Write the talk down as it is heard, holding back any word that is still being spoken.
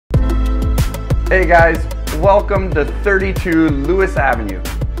Hey guys, welcome to 32 Louis Avenue,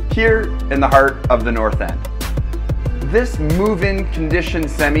 here in the heart of the North End. This move-in condition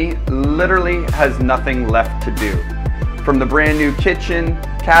semi literally has nothing left to do. From the brand new kitchen,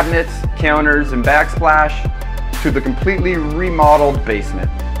 cabinets, counters, and backsplash, to the completely remodeled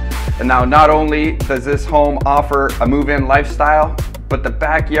basement. And now not only does this home offer a move-in lifestyle, but the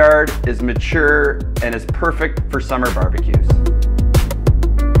backyard is mature and is perfect for summer barbecues.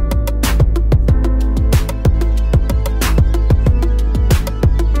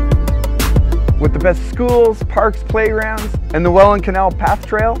 With the best schools, parks, playgrounds, and the Welland Canal Path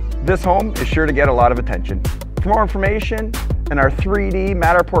Trail, this home is sure to get a lot of attention. For more information and our 3D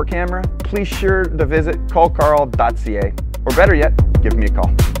Matterport camera, please sure to visit callcarl.ca, or better yet, give me a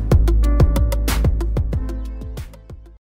call.